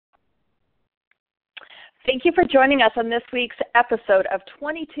Thank you for joining us on this week's episode of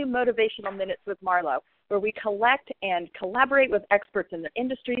 22 Motivational Minutes with Marlo, where we collect and collaborate with experts in their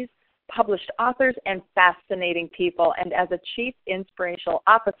industries, published authors, and fascinating people. And as a Chief Inspirational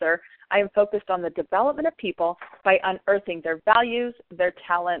Officer, I am focused on the development of people by unearthing their values, their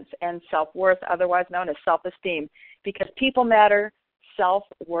talents, and self-worth, otherwise known as self-esteem. Because people matter,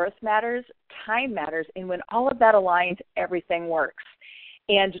 self-worth matters, time matters, and when all of that aligns, everything works.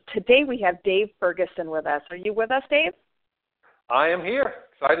 And today we have Dave Ferguson with us. Are you with us, Dave? I am here.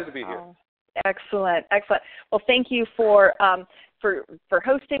 Excited to be here. Oh, excellent, excellent. Well, thank you for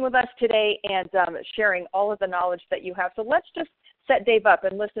hosting with us today and sharing all of the knowledge that you have. So let's just set Dave up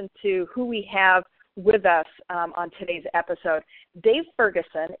and listen to who we have with us on today's episode. Dave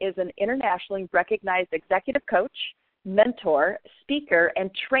Ferguson is an internationally recognized executive coach, mentor, speaker, and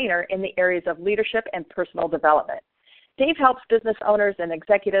trainer in the areas of leadership and personal development. Dave helps business owners and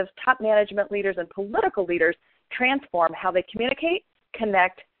executives, top management leaders, and political leaders transform how they communicate,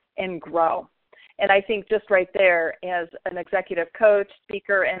 connect, and grow. And I think just right there, as an executive coach,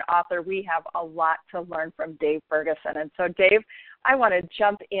 speaker, and author, we have a lot to learn from Dave Ferguson. And so, Dave, I want to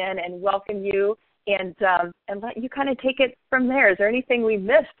jump in and welcome you and let you kind of take it from there. Is there anything we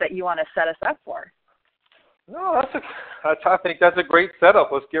missed that you want to set us up for? No, I think that's a great setup.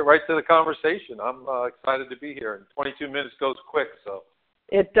 Let's get right to the conversation. I'm excited to be here. And 22 minutes goes quick, so.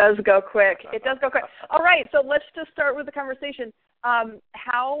 It does go quick. It does go quick. All right, so let's just start with the conversation.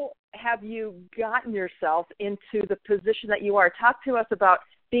 How have you gotten yourself into the position that you are? Talk to us about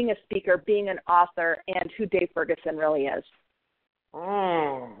being a speaker, being an author, and who Dave Ferguson really is.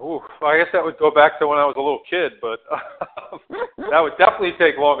 I guess that would go back to when I was a little kid, but that would definitely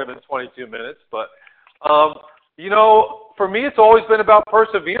take longer than 22 minutes. But for me, it's always been about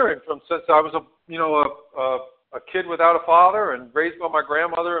persevering. Since I was a kid without a father and raised by my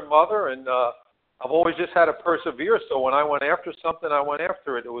grandmother and mother, and I've always just had to persevere. So when I went after something, I went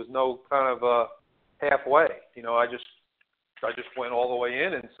after it. It was no kind of halfway. I just went all the way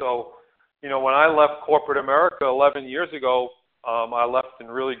in. And so, when I left corporate America 11 years ago, I left in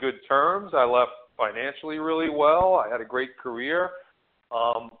really good terms. I left financially really well. I had a great career,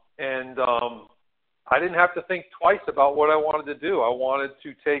 and I didn't have to think twice about what I wanted to do. I wanted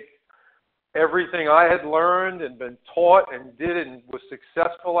to take everything I had learned and been taught and did and was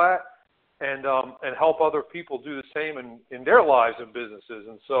successful at, and help other people do the same in their lives and businesses.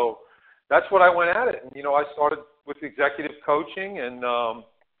 And so that's what I went at it. And I started with executive coaching, and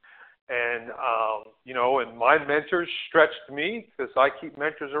my mentors stretched me because I keep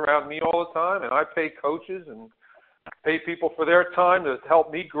mentors around me all the time, and I pay coaches and pay people for their time to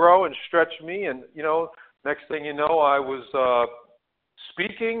help me grow and stretch me. And, next thing you know, I was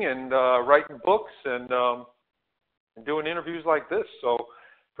speaking and writing books and doing interviews like this. So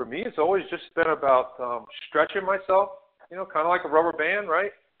for me, it's always just been about stretching myself, kind of like a rubber band,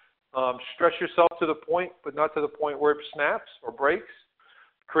 right? Stretch yourself to the point, but not to the point where it snaps or breaks,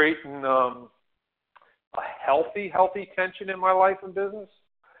 creating a healthy tension in my life and business,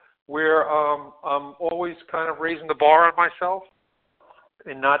 where I'm always kind of raising the bar on myself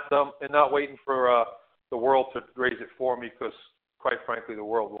and not waiting for the world to raise it for me, because quite frankly, the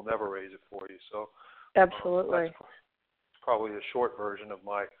world will never raise it for you. So absolutely, that's probably a short version of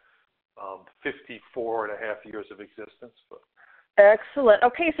my 54 and a half years of existence. But. Excellent.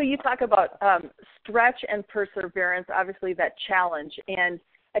 Okay, so you talk about stretch and perseverance, obviously that challenge, and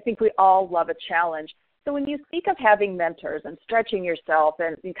I think we all love a challenge. So when you speak of having mentors and stretching yourself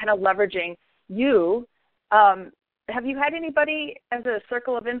and kind of leveraging you, have you had anybody as a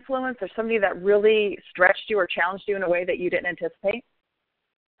circle of influence or somebody that really stretched you or challenged you in a way that you didn't anticipate?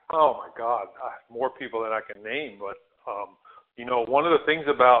 Oh, my God. More people than I can name. But, one of the things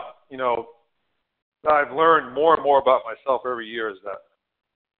about, that I've learned more and more about myself every year is that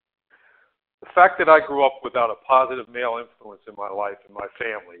the fact that I grew up without a positive male influence in my life and my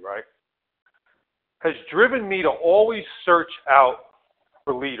family, right, has driven me to always search out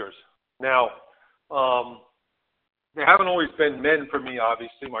for leaders. Now, there haven't always been men for me,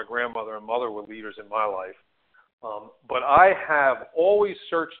 obviously. My grandmother and mother were leaders in my life. But I have always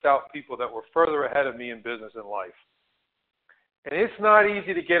searched out people that were further ahead of me in business and life. And it's not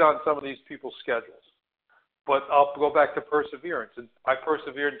easy to get on some of these people's schedules. But I'll go back to perseverance. And I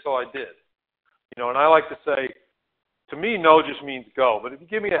persevered until I did. And I like to say, to me, no just means go. But if you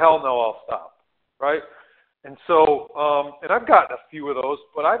give me a hell no, I'll stop. Right? And so, and I've gotten a few of those,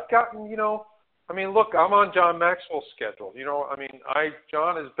 but I've gotten, look, I'm on John Maxwell's schedule.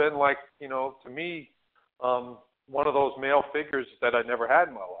 John has been like, to me, one of those male figures that I never had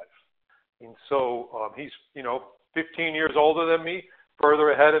in my life. And so he's, 15 years older than me,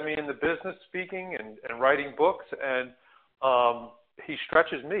 further ahead of me in the business, speaking and writing books, and he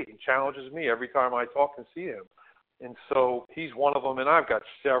stretches me, challenges me every time I talk and see him. And so he's one of them, and I've got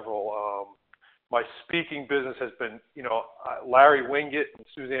several. My speaking business has been, Larry Winget and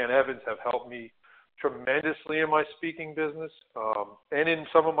Suzanne Evans have helped me tremendously in my speaking business, and in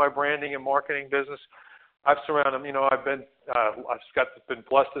some of my branding and marketing business. I've surrounded them. I've been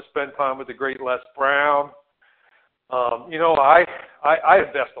blessed to spend time with the great Les Brown. I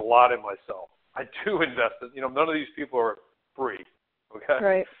invest a lot in myself. I do invest. None of these people are free. Okay.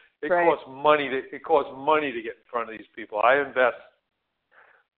 Right. It costs money to get in front of these people. I invest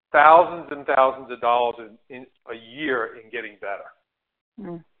thousands and thousands of dollars in a year in getting better.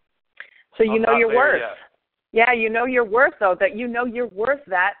 Mm. So you know your worth. Yeah, you know your worth, though, that you're worth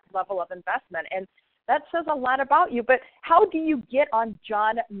that level of investment. And that says a lot about you. But how do you get on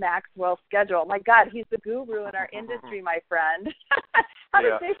John Maxwell's schedule? My God, he's the guru in our industry, my friend. How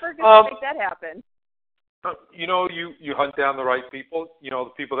does Dave Ferguson make that happen? You hunt down the right people,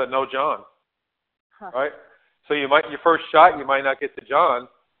 the people that know John, right? So your first shot, you might not get to John,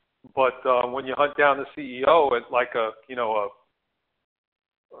 but when you hunt down the CEO at like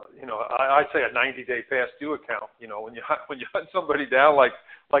I'd say a 90-day past due account. When you hunt somebody down like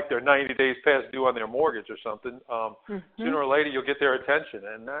they're 90 days past due on their mortgage or something, sooner or later you'll get their attention,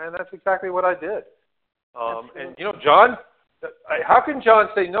 and that's exactly what I did. And John, how can John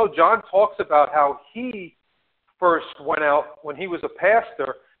say no? John talks about how he first went out when he was a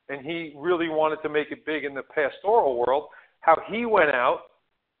pastor and he really wanted to make it big in the pastoral world, how he went out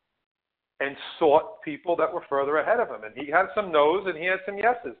and sought people that were further ahead of him. And he had some no's and he had some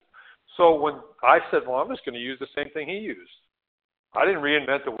yeses. So when I said, well, I'm just going to use the same thing he used. I didn't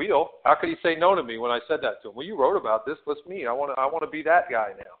reinvent the wheel. How could he say no to me when I said that to him? Well, you wrote about this. Let's meet. I want to be that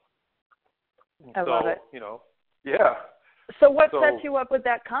guy now. I love it. Yeah. So what sets you up with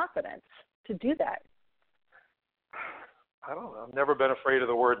that confidence to do that? I don't know. I've never been afraid of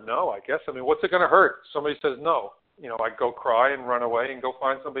the word no, I guess. I mean, what's it going to hurt? Somebody says no. I go cry and run away and go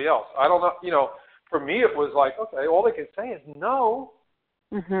find somebody else. I don't know. For me, it was like, okay, all they can say is no.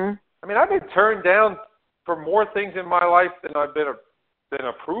 Mm-hmm. I mean, I've been turned down for more things in my life than I've been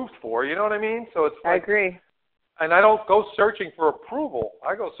approved for. You know what I mean? So it's like, I agree. And I don't go searching for approval.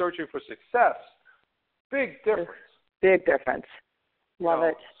 I go searching for success. Big difference. Big difference. Love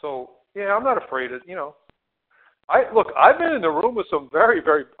it. So, I'm not afraid of, I've been in the room with some very,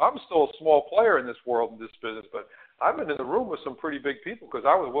 very, I'm still a small player in this world, in this business, but I've been in the room with some pretty big people because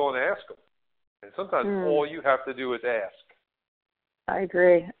I was willing to ask them. And sometimes all you have to do is ask. I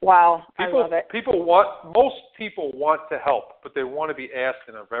agree. Wow. I love it. Most people want to help, but they want to be asked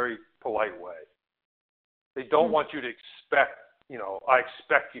in a very polite way. They don't want you to expect, I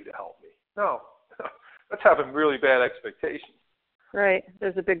expect you to help me. No, that's having really bad expectations. Right.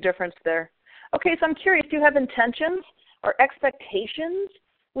 There's a big difference there. Okay, so I'm curious, do you have intentions or expectations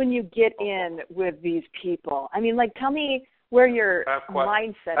when you get in with these people? I mean, tell me where your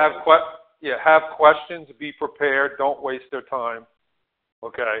mindset is. Have questions, be prepared, don't waste their time,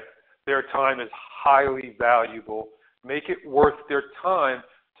 okay? Their time is highly valuable. Make it worth their time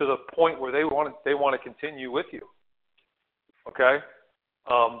to the point where they want to continue with you, okay?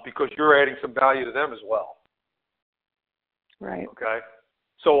 Because you're adding some value to them as well. Right. Okay?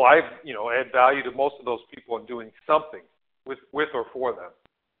 So I've, add value to most of those people in doing something with or for them.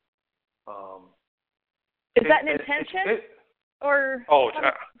 Is that an intention? It's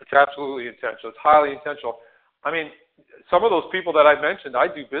absolutely intentional. It's highly intentional. I mean, some of those people that I mentioned, I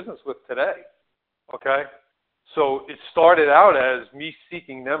do business with today. Okay? So it started out as me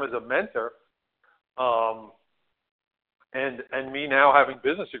seeking them as a mentor, and me now having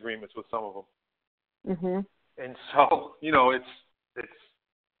business agreements with some of them. Mm-hmm. And so,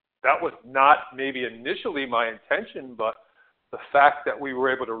 that was not maybe initially my intention, but the fact that we were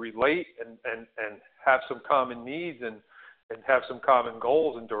able to relate and have some common needs and have some common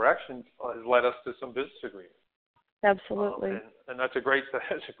goals and directions has led us to some business agreements. Absolutely. And that's a great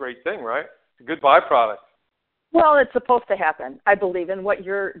thing, right? It's a good byproduct. Well, it's supposed to happen, I believe. And what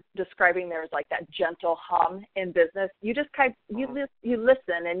you're describing there is like that gentle hum in business. You just you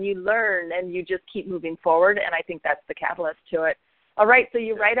listen and you learn and you just keep moving forward. And I think that's the catalyst to it. All right, so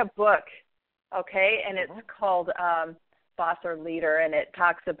you write a book, okay, and it's called Boss or Leader, and it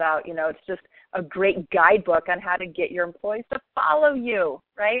talks about, it's just a great guidebook on how to get your employees to follow you,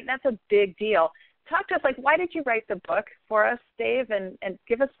 right? And that's a big deal. Talk to us, why did you write the book for us, Dave, and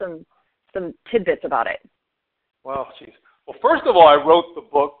give us some tidbits about it. Well, first of all, I wrote the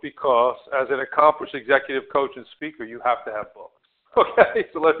book because as an accomplished executive coach and speaker, you have to have books. Okay,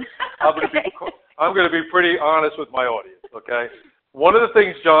 so I'm going to be pretty honest with my audience. Okay, one of the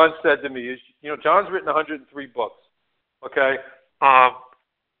things John said to me is, John's written 103 books. Okay,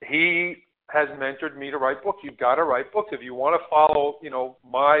 he has mentored me to write books. You've got to write books if you want to follow,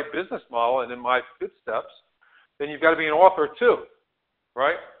 my business model and in my footsteps. Then you've got to be an author too,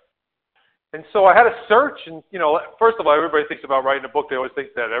 right? And so I had to search, and first of all, everybody thinks about writing a book. They always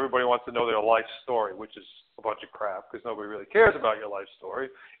think that everybody wants to know their life story, which is a bunch of crap because nobody really cares about your life story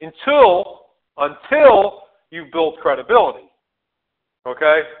until you build credibility.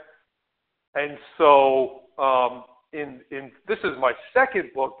 Okay, and so this is my second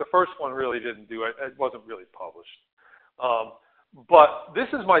book. The first one really didn't do it; it wasn't really published. But this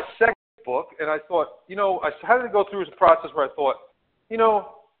is my second book, and I thought, I had to go through this process where I thought,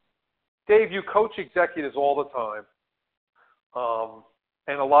 Dave, you coach executives all the time,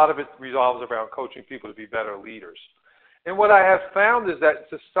 and a lot of it revolves around coaching people to be better leaders. And what I have found is that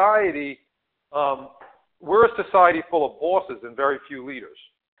society, we're a society full of bosses and very few leaders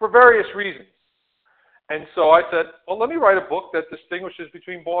for various reasons. And so I said, well, let me write a book that distinguishes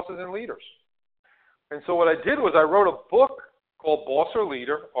between bosses and leaders. And so what I did was I wrote a book called Boss or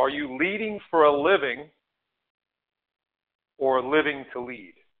Leader. Are you leading for a living or living to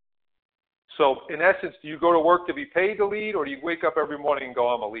lead? So in essence, do you go to work to be paid to lead, or do you wake up every morning and go,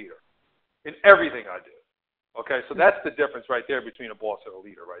 I'm a leader? In everything I do. Okay, so that's the difference right there between a boss and a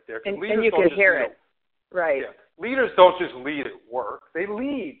leader right there. And you can hear it. Right. Yeah. Leaders don't just lead at work. They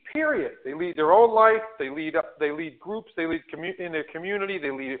lead, period. They lead their own life. They lead groups. They lead in their community.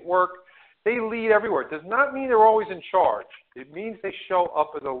 They lead at work. They lead everywhere. It does not mean they're always in charge. It means they show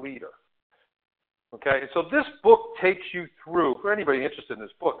up as a leader. Okay, so this book takes you through, for anybody interested in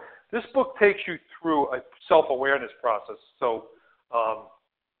this book, this book takes you through a self-awareness process. So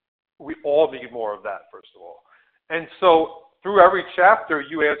we all need more of that, first of all. And so through every chapter,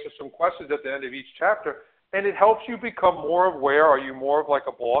 you answer some questions at the end of each chapter, and it helps you become more aware. Are you more of like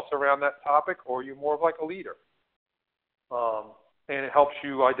a boss around that topic, or are you more of like a leader? And it helps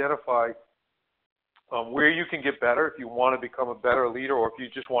you identify where you can get better if you want to become a better leader, or if you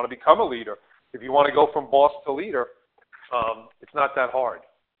just want to become a leader. If you want to go from boss to leader, it's not that hard.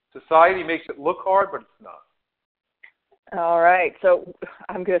 Society makes it look hard, but it's not. All right. So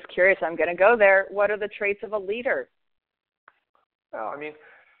I'm just curious. I'm going to go there. What are the traits of a leader? Well, I mean,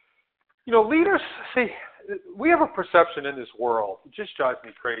 leaders, see, we have a perception in this world. It just drives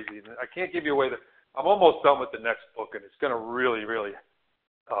me crazy. And I can't give you away I'm almost done with the next book, and it's going to really, really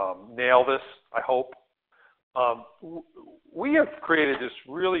nail this, I hope. We have created this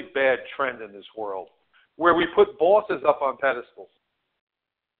really bad trend in this world where we put bosses up on pedestals,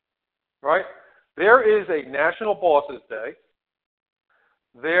 right? There is a National Bosses Day.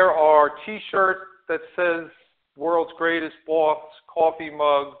 There are T-shirts that says World's Greatest Boss, coffee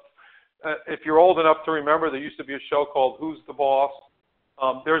mugs. If you're old enough to remember, there used to be a show called Who's the Boss?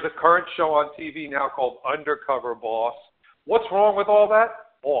 There's a current show on TV now called Undercover Boss. What's wrong with all that?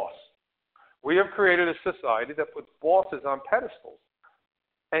 Boss. We have created a society that puts bosses on pedestals.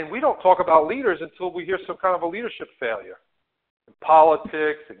 And we don't talk about leaders until we hear some kind of a leadership failure in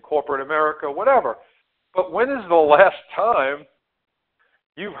politics, in corporate America, whatever. But when is the last time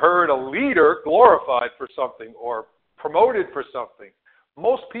you've heard a leader glorified for something or promoted for something?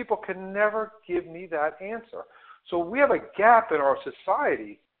 Most people can never give me that answer. So we have a gap in our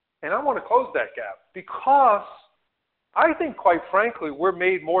society, and I want to close that gap because I think, quite frankly, we're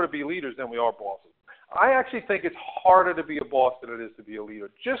made more to be leaders than we are bosses. I actually think it's harder to be a boss than it is to be a leader,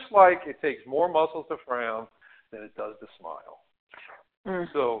 just like it takes more muscles to frown than it does to smile.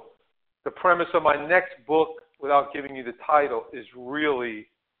 So the premise of my next book, without giving you the title, is really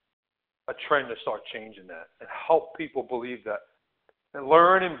a trend to start changing that and help people believe that and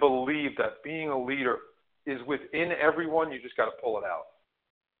learn and believe that being a leader is within everyone. You just got to pull it out.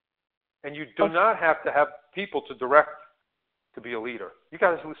 And you do not have to have people to direct to be a leader. You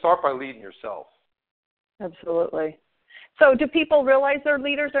got to start by leading yourself. Absolutely. So do people realize they're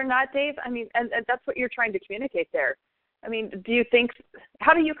leaders or not, Dave? I mean, and that's what you're trying to communicate there. I mean, do you think,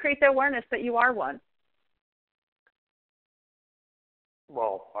 how do you create the awareness that you are one?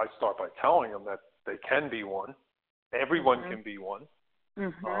 Well, I start by telling them that they can be one. Everyone can be one.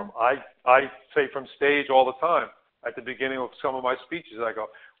 I say from stage all the time, at the beginning of some of my speeches, I go,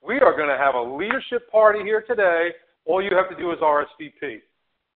 we are going to have a leadership party here today. All you have to do is RSVP.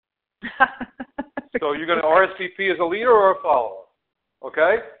 So you're going to RSVP as a leader or a follower,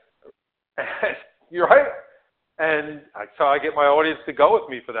 okay? And you're right. And so I get my audience to go with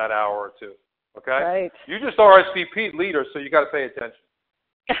me for that hour or two, okay? Right. You just RSVP'd leader, so you got to pay attention.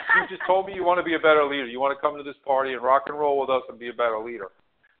 You just told me you want to be a better leader. You want to come to this party and rock and roll with us and be a better leader.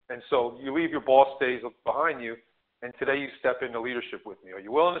 And so you leave your boss days behind you, and today you step into leadership with me. Are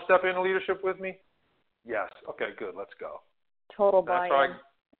you willing to step into leadership with me? Yes. Okay, good. Let's go. Total buy-in.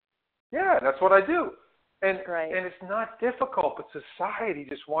 Yeah, that's what I do. And right. and it's not difficult, but society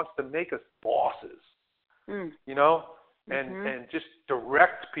just wants to make us bosses, you know, and just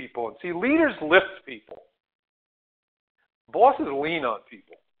direct people. And see, leaders lift people. Bosses lean on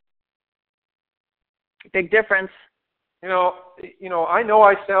people. Big difference. You know, I know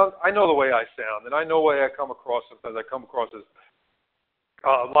the way I sound, and I know the way I come across. Sometimes I come across as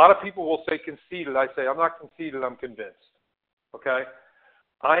a lot of people will say conceited. I say I'm not conceited. I'm convinced. Okay,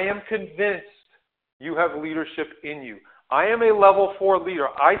 I am convinced you have leadership in you. I am a level 4 leader.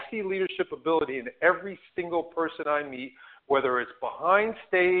 I see leadership ability in every single person I meet, whether it's behind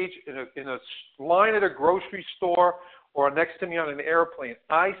stage, in a line at a grocery store, or next to me on an airplane.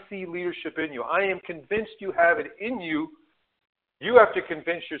 I see leadership in you. I am convinced you have it in you. You have to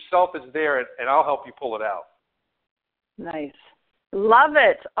convince yourself it's there, and I'll help you pull it out. Nice. Love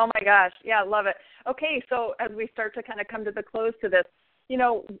it. Oh, my gosh. Yeah, love it. Okay, so as we start to kind of come to the close to this, you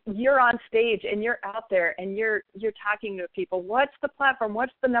know, you're on stage and you're out there and you're talking to people. What's the platform?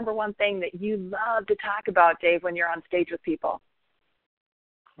 What's the number one thing that you love to talk about, Dave, when you're on stage with people?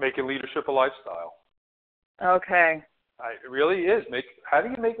 Making leadership a lifestyle. Okay. It really is. How do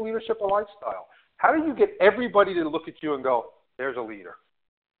you make leadership a lifestyle? How do you get everybody to look at you and go, there's a leader?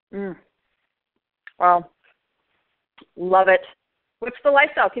 Well, love it. What's the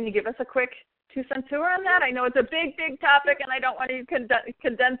lifestyle? Can you give us a quick 2-cent tour on that? I know it's a big, big topic, and I don't want to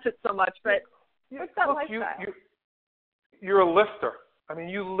condense it so much, but what's that lifestyle? You're a lifter. I mean,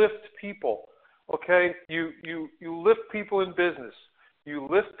 you lift people, okay? You lift people in business. You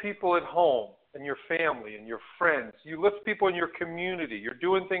lift people at home and your family and your friends. You lift people in your community. You're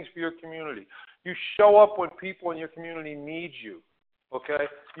doing things for your community. You show up when people in your community need you, okay?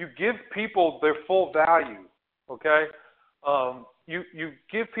 You give people their full value, okay? You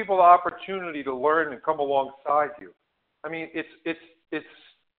give people the opportunity to learn and come alongside you. I mean, it's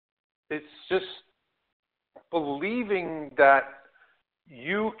just believing that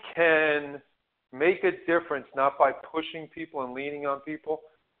you can make a difference not by pushing people and leaning on people,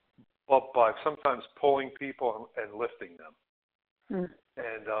 but by sometimes pulling people and lifting them.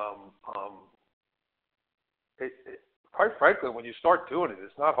 And quite frankly, when you start doing it,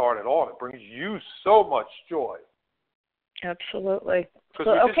 it's not hard at all. It brings you so much joy. Absolutely. Because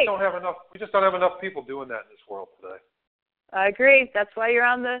we just don't have enough people doing that in this world today. I agree. That's why you're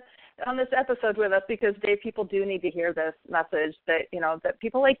on this episode with us, because Dave, people do need to hear this message that, you know, that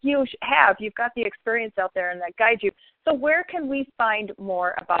people like you have. You've got the experience out there and that guides you. So where can we find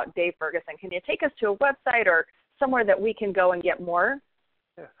more about Dave Ferguson? Can you take us to a website or somewhere that we can go and get more?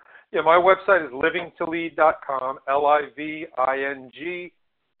 Yeah, my website is livingtolead.com,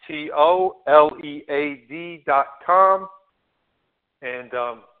 livingtolead.com. And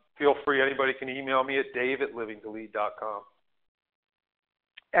feel free, anybody can email me at dave@livingtolead.com.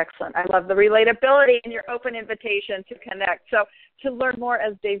 Excellent. I love the relatability and your open invitation to connect. So to learn more,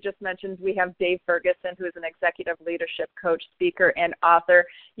 as Dave just mentioned, we have Dave Ferguson, who is an executive leadership coach, speaker, and author.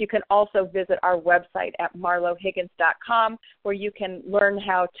 You can also visit our website at marlohiggins.com, where you can learn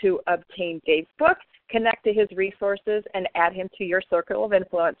how to obtain Dave's book, connect to his resources, and add him to your circle of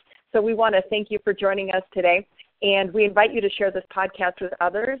influence. So we want to thank you for joining us today. And we invite you to share this podcast with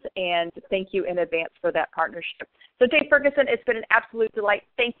others, and thank you in advance for that partnership. So Dave Ferguson, it's been an absolute delight.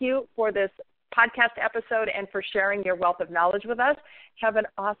 Thank you for this podcast episode and for sharing your wealth of knowledge with us. Have an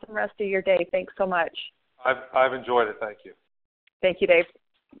awesome rest of your day. Thanks so much. I've enjoyed it. Thank you. Thank you, Dave.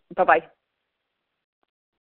 Bye-bye.